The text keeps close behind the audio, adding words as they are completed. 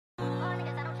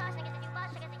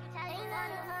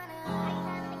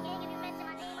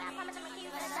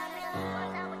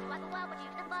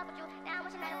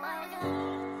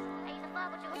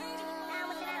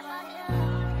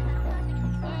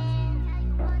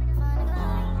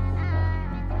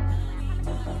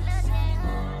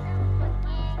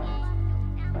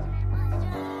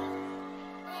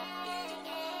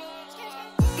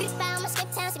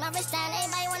my wrist down.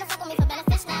 Everybody wanna fuck with me for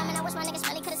benefits now. Man, I wish my niggas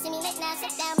Smelly could've seen me lit now.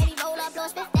 Sit down, baby, roll up, blow a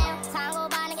spliff down. Time go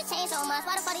by, niggas change so much.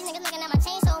 Why the fuck these niggas looking at my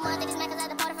chain so much? They just mad cause I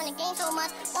departed from the game so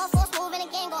much. One full smooth and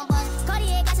the game gon' bust.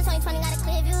 Cartier got since 2020, got a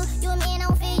clear view. You and me and I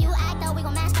don't fear you. Act up, we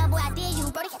gon' mash up, boy, I dare you.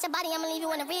 Brody, catch your body, I'ma leave you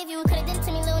in the rear view. Could've did it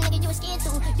to me, little nigga, you was scared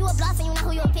to. You a bluff and you not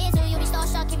who you appear to. You be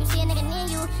starstruck if you see a nigga near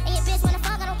you. And your bitch wanna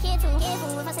fuck, I don't care to.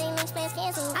 Careful, if I say links, plans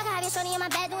cancel. I can have your shorty in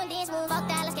my bed doing dance moves. Fuck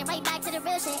that, let's get right back to the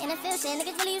real shit. And the feel shit,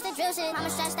 niggas really used to drill shit. I'm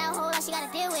a stressed out hoe like she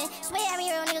gotta deal with. Swear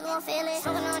every real nigga gon' feel it.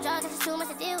 Smoking on drugs, cause it's too much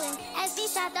to deal with. SB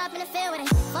strapped up in the field with it.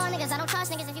 Fuck niggas, I don't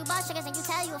trust niggas. If you bust triggers and you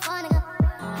tell you a fun nigga.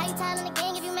 How you telling the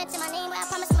gang if you mention my name? Well, I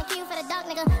promise I'ma kill you for the dark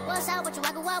nigga. What's up with you?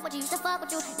 I grew up with you, used to fuck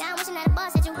with you. Now I'm wishing that I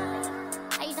bust at you.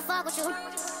 I used to fuck with you.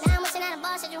 Now I'm wishing that I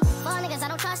bust at you. Fuck niggas, I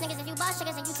don't trust niggas. If you bust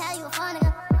triggers and you tell you a fun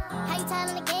nigga. How you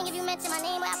telling the gang if you mention my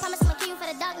name? Well, I promise I'ma kill you for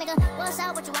the dark nigga. What's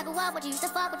up with you? I grew up with you, used to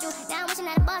fuck with you. Now I'm wishing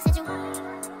that I bust at you.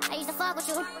 I used to fuck with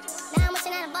you. Now I'm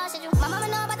wishing that I bust at you. My mama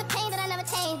know about the pain that I never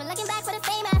changed, but looking back for the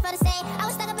fame, I felt the same. I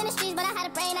was stuck up in the streets, but I had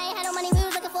a brain. I ain't had no money, we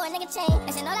was looking for a nigga change.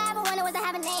 And shit, all I ever wanted was to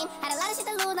have a name. Had a lot of shit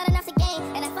to lose, not enough to gain.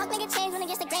 And that fuck nigga changed when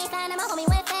it gets the grain. Found out my homie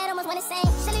went fed, almost went insane.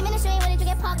 Shilly ministry, where did you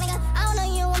get parked, nigga? I don't know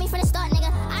you want me from the start,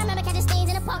 nigga. I remember catching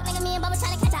stains in the park, nigga. Me and Bubba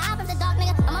trying to catch a eye from the dark,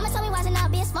 nigga. My mama told me watching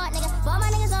out, be a smart nigga. For all my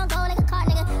niggas on go, nigga,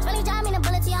 cart, nigga. Really drive me the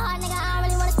bullet to your heart, nigga. I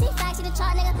don't really wanna speak facts, see the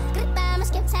chart, nigga. Goodbye, I'ma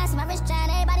skip tasks, my wrist drown.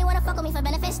 Everybody wanna fuck with me for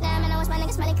benefits now. Man, I wish my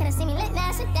niggas Smelly could've seen me lit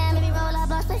now. Sit down, maybe roll up,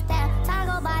 blow split down. Time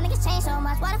go by, niggas change so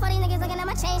much. Why the fuck these niggas looking at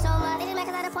my chain so much? They just mad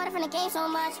cause I departed from the game so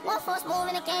much. One force move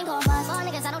and the game gon' bust. All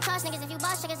niggas, I don't trust niggas. If you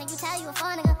bust triggers and you tell you a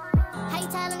fun nigga. How you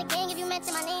telling the gang if you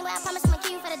mention my name? Well, I promise I'ma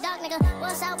kill you for the dark nigga.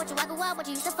 What's up with you? I grew up with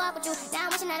you, used to fuck with you. Now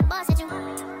I'm wishing that I bust at you.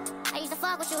 I used to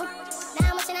fuck with you.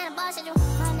 Now I'm wishing that I bust at you.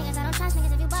 Fun niggas, I don't trust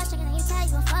niggas. If you bust triggers and you tell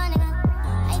you a fun nigga.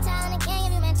 How you telling the gang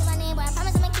if you mention my name? Well, I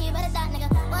promise I'ma kill you for the dark nigga.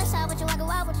 What's up with you? I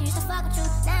grew up with you, used to fuck with you.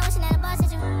 Now I'm wishing that I bust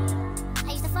at you.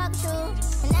 I used to fuck with you,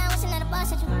 and now I'm wishing that I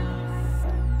bust at you.